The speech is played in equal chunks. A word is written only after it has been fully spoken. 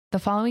The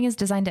following is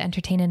designed to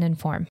entertain and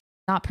inform,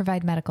 not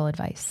provide medical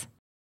advice.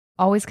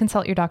 Always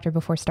consult your doctor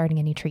before starting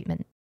any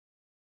treatment.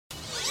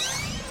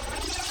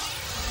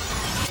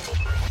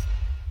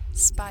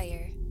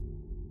 Spire.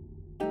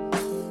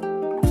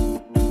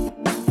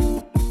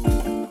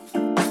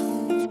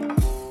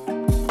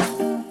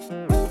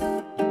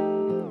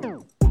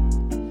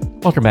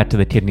 Welcome back to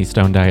the Kidney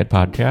Stone Diet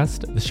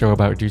Podcast, the show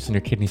about reducing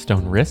your kidney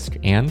stone risk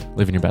and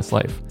living your best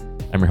life.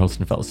 I'm your host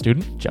and fellow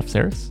student, Jeff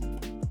Saris.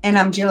 And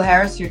I'm Jill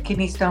Harris, your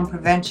kidney stone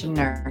prevention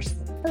nurse.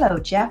 Hello,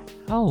 Jeff.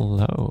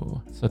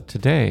 Hello. So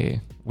today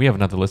we have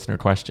another listener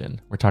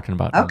question. We're talking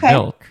about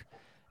milk,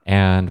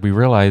 and we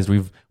realized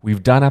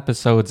we've done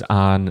episodes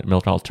on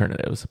milk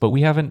alternatives, but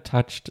we haven't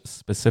touched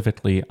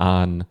specifically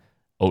on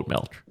oat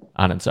milk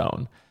on its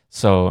own.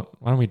 So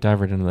why don't we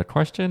dive right into the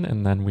question,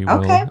 and then we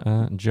will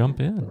jump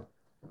in.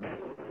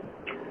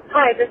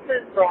 Hi, this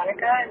is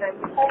Veronica, and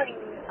I'm calling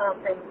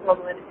from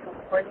Loma Linda,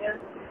 California,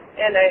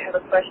 and I have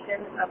a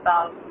question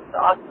about the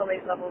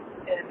oxalate levels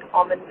in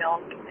almond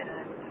milk and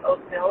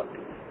oat milk.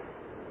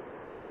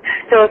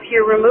 So if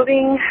you're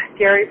removing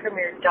dairy from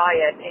your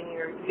diet and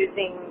you're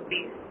using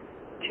these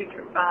two,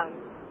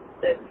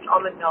 the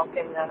almond milk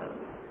and the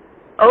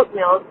oat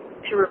milk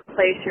to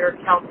replace your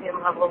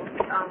calcium levels,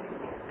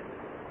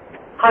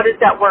 how does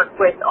that work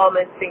with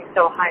almonds being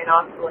so high in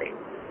oxalate?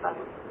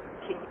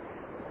 Can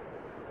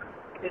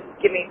you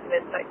just give me some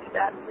insight to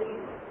that,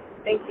 please?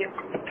 Thank you.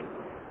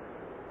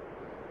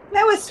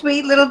 That was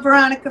sweet, little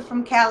Veronica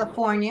from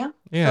California.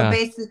 Yeah. So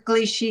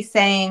basically she's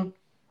saying,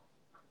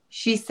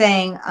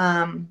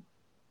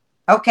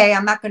 okay,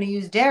 I'm not going to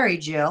use dairy,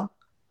 Jill.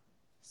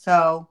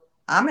 So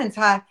almonds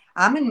are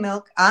high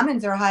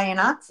in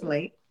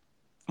oxalate.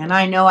 And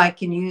I know I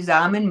can use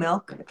almond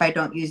milk if I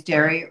don't use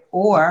dairy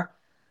or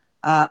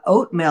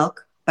oat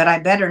milk, but I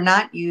better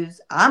not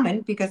use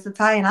almond because it's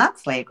high in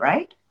oxalate,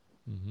 right?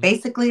 Mm-hmm.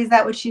 Basically, is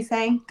that what she's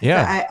saying?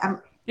 Yeah.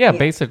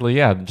 Basically,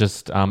 yeah.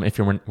 Just if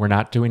we're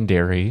not doing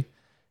dairy,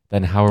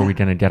 then how are we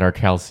going to get our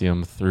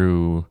calcium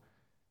through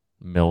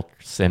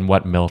milks, and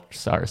what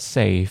milks are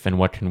safe, and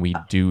what can we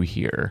do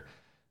here?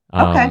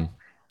 Yeah,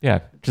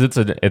 because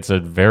it's a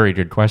very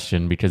good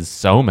question, because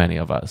so many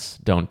of us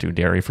don't do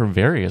dairy for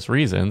various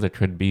reasons. It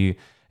could be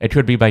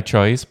by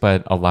choice,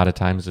 but a lot of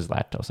times there's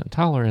lactose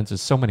intolerance.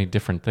 There's so many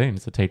different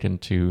things to take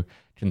into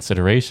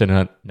consideration.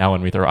 And now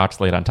when we throw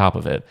oxalate on top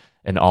of it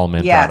and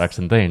almond products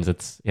and things,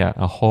 it's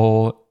a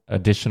whole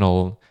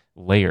additional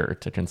layer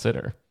to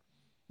consider.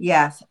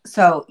 Yes.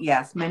 So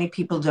yes, many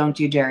people don't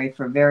do dairy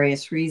for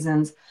various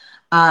reasons.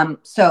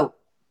 So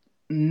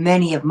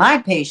many of my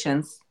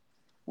patients,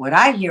 what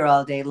I hear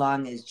all day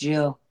long is,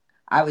 Jill,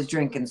 I was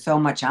drinking so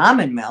much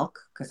almond milk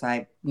because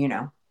I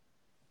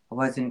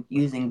wasn't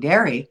using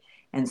dairy.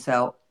 And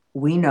so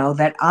we know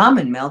that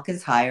almond milk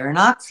is higher in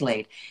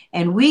oxalate.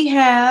 And we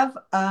have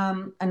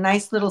a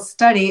nice little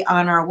study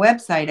on our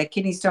website at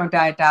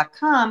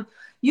kidneystonediet.com.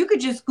 You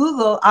could just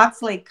Google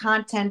oxalate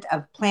content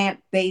of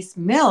plant-based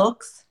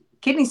milks,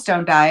 kidney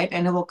stone diet,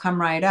 and it will come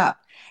right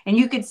up. And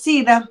you could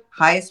see the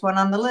highest one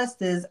on the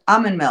list is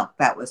almond milk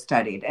that was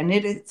studied, and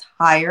it is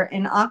higher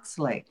in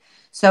oxalate.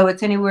 So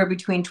it's anywhere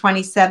between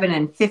 27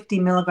 and 50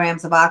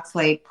 milligrams of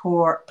oxalate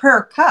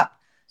per cup.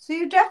 So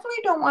you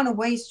definitely don't want to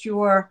waste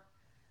your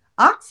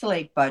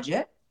oxalate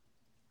budget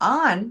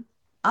on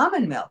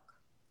almond milk.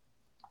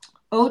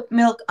 Oat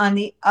milk, on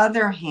the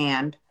other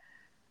hand,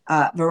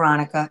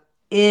 Veronica,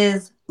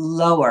 is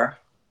lower,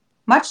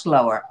 much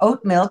lower.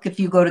 Oat milk, if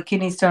you go to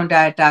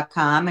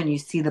kidneystonediet.com and you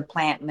see the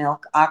plant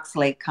milk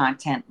oxalate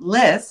content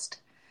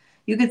list,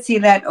 you could see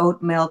that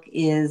oat milk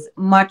is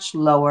much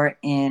lower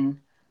in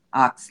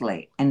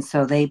oxalate. And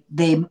so they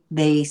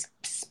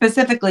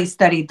specifically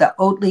studied the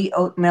Oatly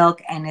oat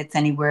milk, and it's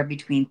anywhere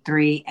between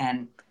 3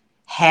 and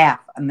half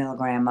a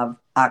milligram of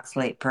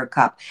oxalate per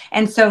cup.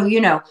 And so,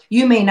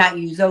 you may not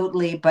use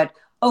Oatly, but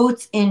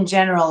oats in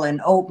general and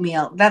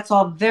oatmeal, that's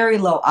all very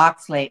low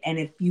oxalate. And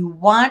if you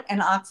want an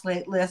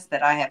oxalate list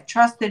that I have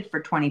trusted for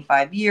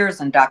 25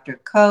 years and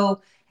Dr.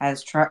 Koh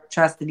has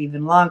trusted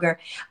even longer,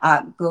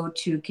 go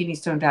to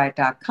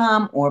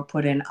kidneystonediet.com or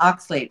put in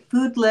oxalate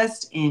food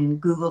list in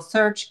Google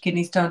search,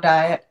 Kidney Stone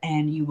Diet,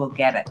 and you will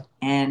get it.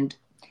 And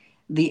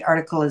the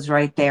article is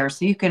right there.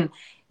 So you can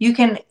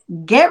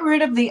get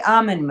rid of the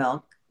almond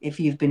milk if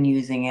you've been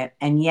using it.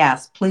 And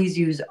yes, please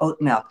use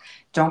oat milk.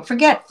 Don't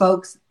forget,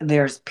 folks,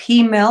 there's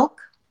pea milk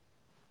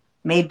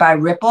made by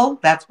Ripple.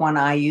 That's one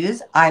I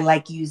use. I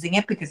like using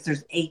it because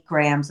there's 8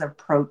 grams of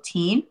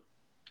protein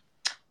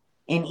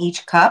in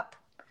each cup.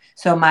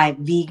 So my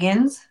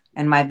vegans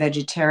and my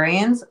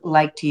vegetarians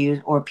like to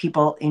use, or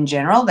people in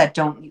general that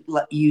don't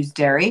use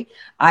dairy,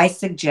 I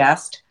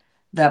suggest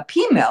the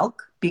pea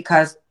milk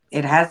because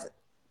it has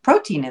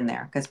protein in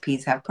there, because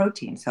peas have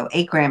protein. So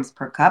 8 grams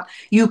per cup.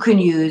 You can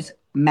use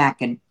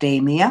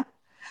macadamia.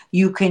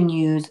 You can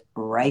use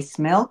rice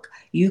milk.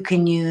 You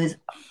can use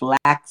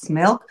flax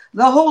milk.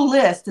 The whole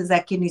list is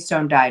at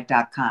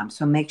kidneystonediet.com.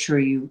 So make sure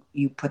you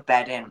put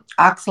that in.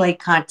 Oxalate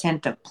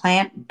content of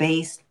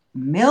plant-based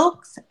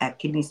milks at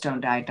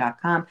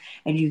kidneystonediet.com,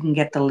 and you can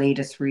get the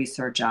latest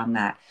research on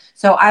that.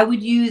 So I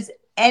would use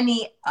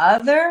any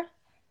other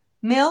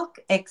milk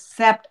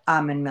except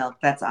almond milk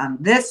that's on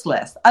this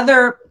list.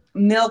 Other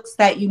milks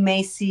that you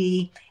may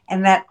see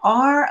and that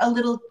are a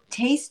little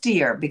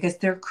tastier because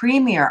they're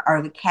creamier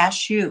are the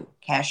cashew.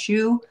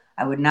 Cashew,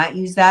 I would not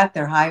use that.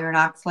 They're higher in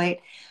oxalate.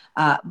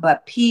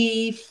 But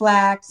pea,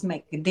 flax,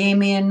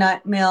 macadamia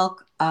nut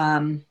milk,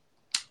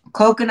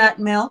 coconut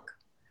milk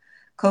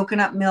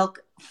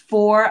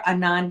for a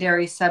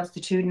non-dairy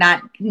substitute,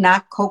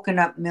 not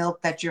coconut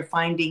milk that you're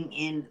finding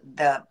in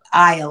the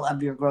aisle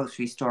of your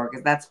grocery store,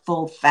 because that's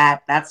full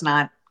fat. That's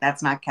not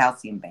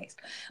calcium based.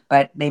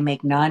 But they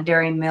make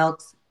non-dairy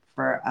milks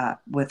for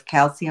with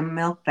calcium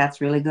milk.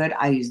 That's really good.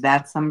 I use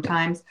that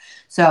sometimes.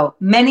 So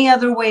many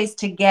other ways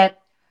to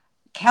get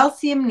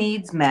calcium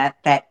needs met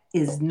that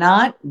is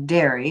not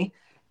dairy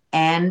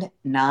and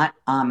not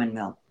almond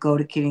milk. Go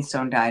to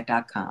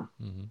kidneystonediet.com.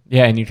 Mm-hmm.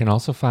 Yeah, and you can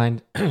also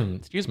find,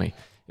 excuse me,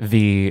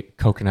 the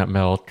coconut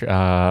milk,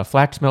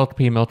 flax milk,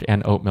 pea milk,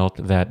 and oat milk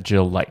that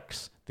Jill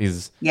likes.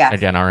 These,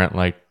 again, aren't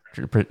like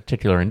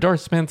particular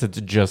endorsements. It's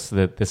just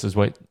that this is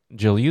what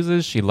Jill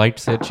uses. She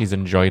likes it. She's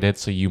enjoyed it.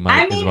 So you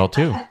might as well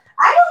too.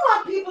 I don't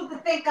want people to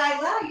think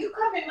you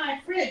come in my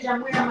fridge.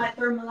 I'm wearing my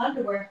thermal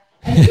underwear.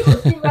 And you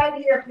will see right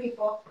here,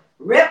 people.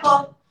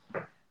 Ripple,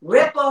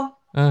 ripple,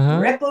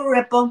 ripple,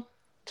 ripple.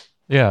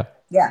 Yeah.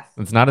 Yes.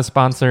 It's not a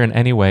sponsor in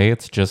any way.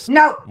 It's just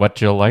what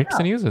Jill likes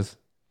and uses.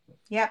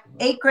 Yep.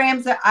 8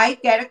 grams I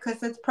get it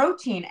because it's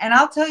protein. And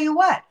I'll tell you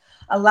what,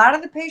 a lot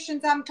of the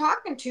patients I'm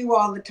talking to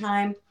all the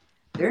time,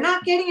 they're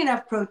not getting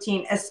enough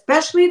protein,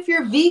 especially if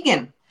you're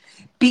vegan.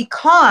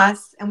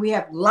 Because, and we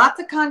have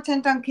lots of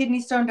content on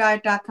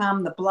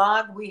kidneystonediet.com, the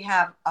blog,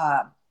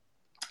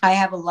 I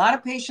have a lot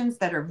of patients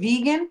that are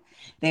vegan.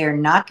 They are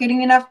not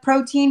getting enough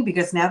protein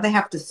because now they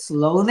have to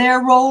slow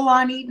their roll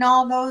on eating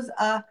all those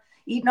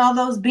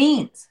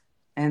beans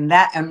and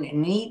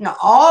eating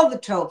all the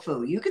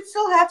tofu. You could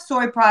still have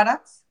soy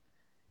products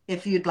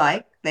if you'd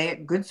like. They're a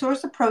good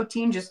source of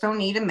protein. Just don't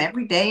eat them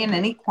every day in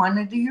any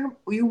quantity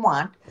you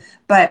want.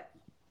 But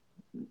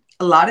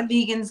a lot of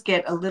vegans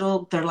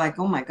they're like,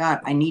 oh my God,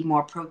 I need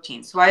more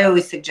protein. So I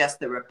always suggest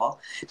the Ripple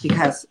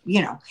because,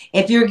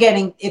 if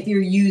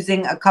you're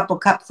using a couple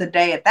cups a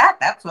day at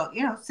that's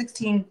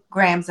 16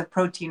 grams of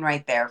protein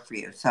right there for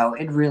you. So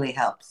it really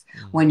helps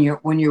when you're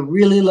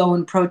really low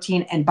in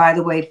protein. And by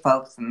the way,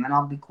 folks, and then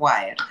I'll be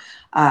quiet.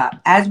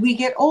 As we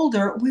get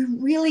older, we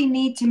really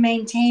need to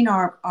maintain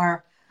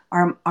our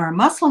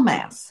muscle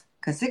mass,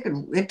 because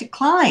it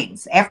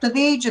declines after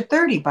the age of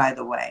 30, by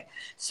the way.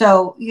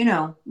 So,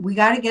 we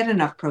got to get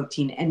enough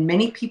protein, and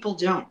many people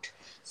don't.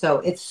 So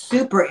it's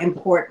super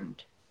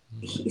important.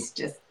 He's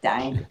just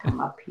dying to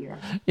come up here.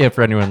 Yeah,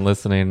 for anyone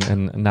listening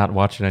and not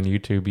watching on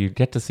YouTube, you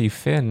get to see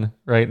Finn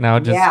right now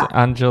just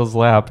on Jill's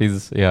lap.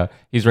 He's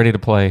ready to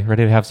play,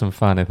 ready to have some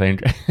fun, I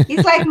think.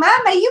 He's like,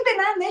 Mama, you've been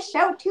on this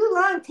show too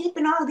long,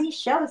 taping all these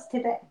shows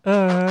today.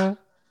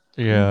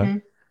 Yeah.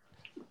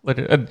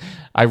 Mm-hmm.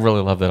 I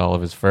really love that all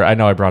of his fur. I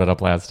know I brought it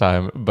up last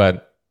time,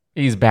 but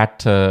he's back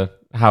to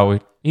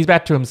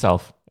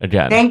himself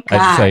again. Thank God.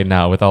 I'd say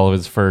now with all of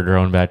his fur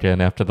grown back in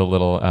after the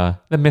little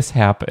the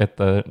mishap at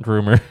the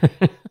groomer.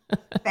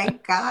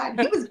 Thank God.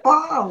 He was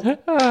bald.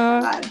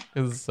 It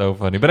was so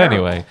funny. But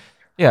anyway,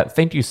 yeah,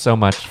 thank you so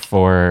much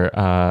for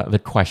the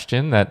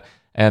question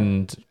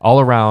and all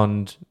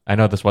around. I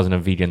know this wasn't a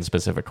vegan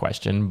specific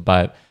question,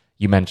 but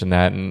you mentioned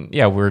that, and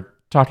yeah, we're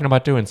talking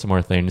about doing some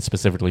more things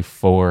specifically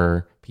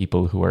for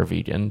people who are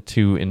vegan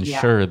to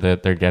ensure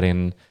that they're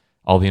getting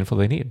all the info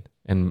they need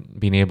and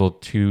being able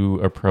to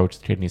approach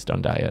the kidney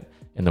stone diet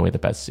in the way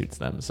that best suits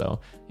them. So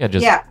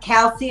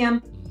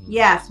calcium.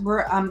 Yes,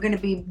 I'm going to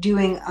be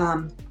doing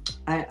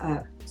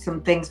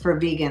some things for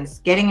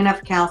vegans, getting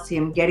enough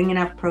calcium, getting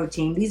enough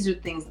protein. These are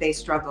things they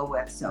struggle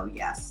with. So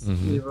yes,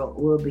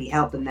 we'll be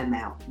helping them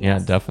out. Yeah,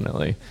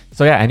 definitely.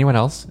 So yeah, anyone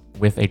else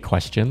with a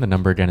question, the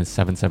number again is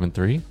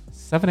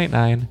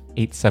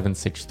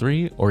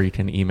 773-789-8763, or you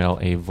can email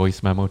a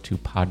voice memo to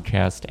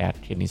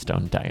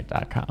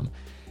podcast@kidneystonediet.com.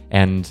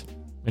 And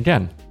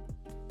again,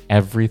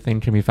 everything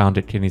can be found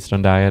at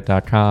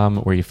kidneystonediet.com,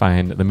 where you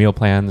find the meal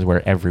plans,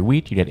 where every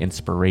week you get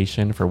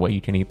inspiration for what you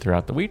can eat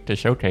throughout the week to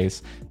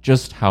showcase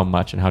just how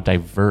much and how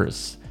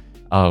diverse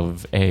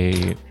of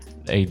a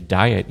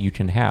diet you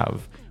can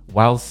have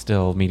while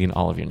still meeting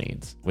all of your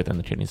needs within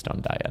the kidney stone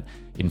diet.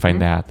 You can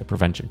find that, the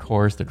prevention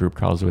course, the group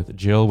calls with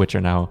Jill, which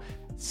are now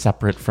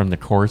separate from the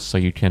course, so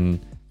you can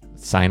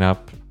sign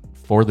up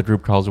for the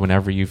group calls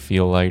whenever you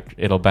feel like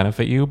it'll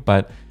benefit you.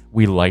 But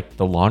we like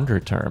the longer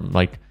term,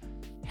 like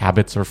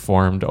habits are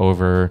formed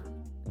over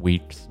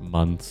weeks,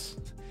 months,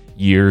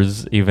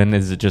 years, even,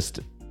 as it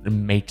just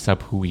makes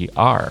up who we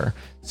are.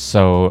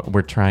 So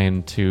we're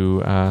trying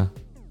to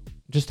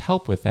just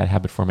help with that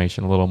habit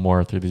formation a little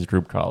more through these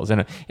group calls,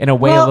 and in a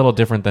way a little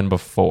different than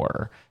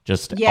before,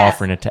 just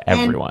offering it to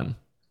everyone.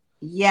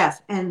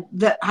 Yes, and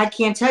I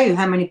can't tell you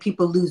how many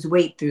people lose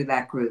weight through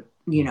that group.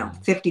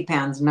 50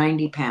 pounds,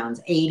 90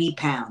 pounds, 80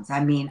 pounds.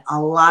 I mean, a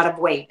lot of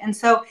weight. And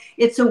so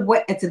it's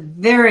a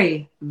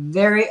very,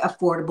 very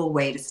affordable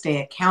way to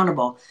stay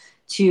accountable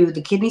to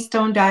the kidney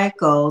stone diet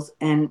goals.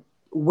 And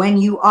when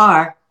you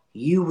are,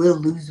 you will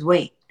lose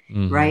weight.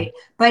 Right.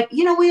 But,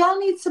 we all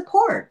need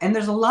support. And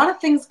there's a lot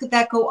of things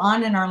that go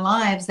on in our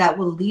lives that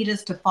will lead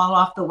us to fall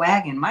off the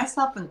wagon,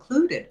 myself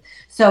included.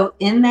 So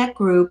in that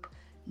group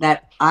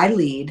that I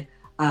lead,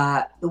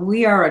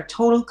 we are a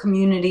total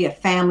community, a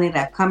family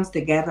that comes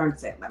together and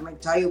say, let me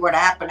tell you what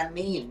happened to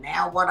me and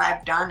now what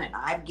I've done. And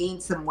I've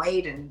gained some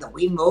weight, and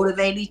we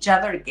motivate each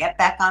other to get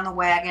back on the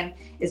wagon.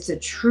 It's a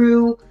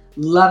true,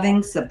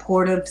 loving,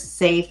 supportive,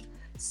 safe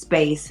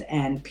space,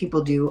 and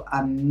people do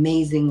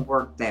amazing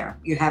work there.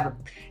 You have a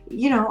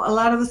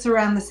lot of us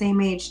around the same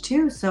age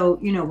too. So,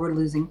 we're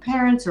losing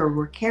parents, or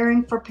we're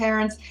caring for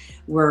parents.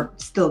 We're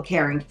still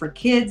caring for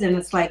kids. And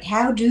it's like,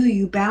 how do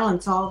you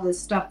balance all this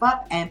stuff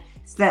up and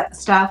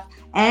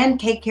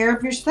take care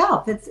of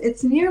yourself?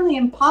 It's nearly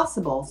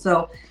impossible.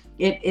 So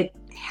it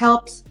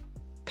helps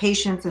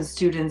patients and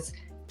students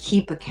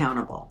keep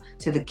accountable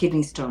to the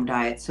kidney stone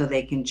diet so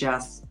they can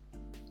just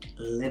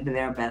live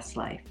their best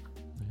life.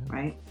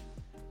 Right?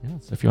 Yeah,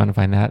 so if you want to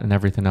find that and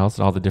everything else,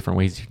 all the different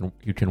ways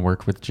you can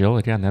work with Jill,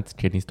 again, that's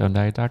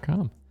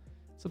kidneystonediet.com.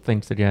 So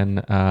thanks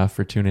again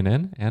for tuning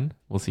in, and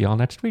we'll see you all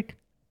next week.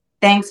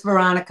 Thanks,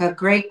 Veronica.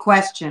 Great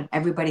question.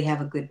 Everybody have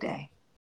a good day.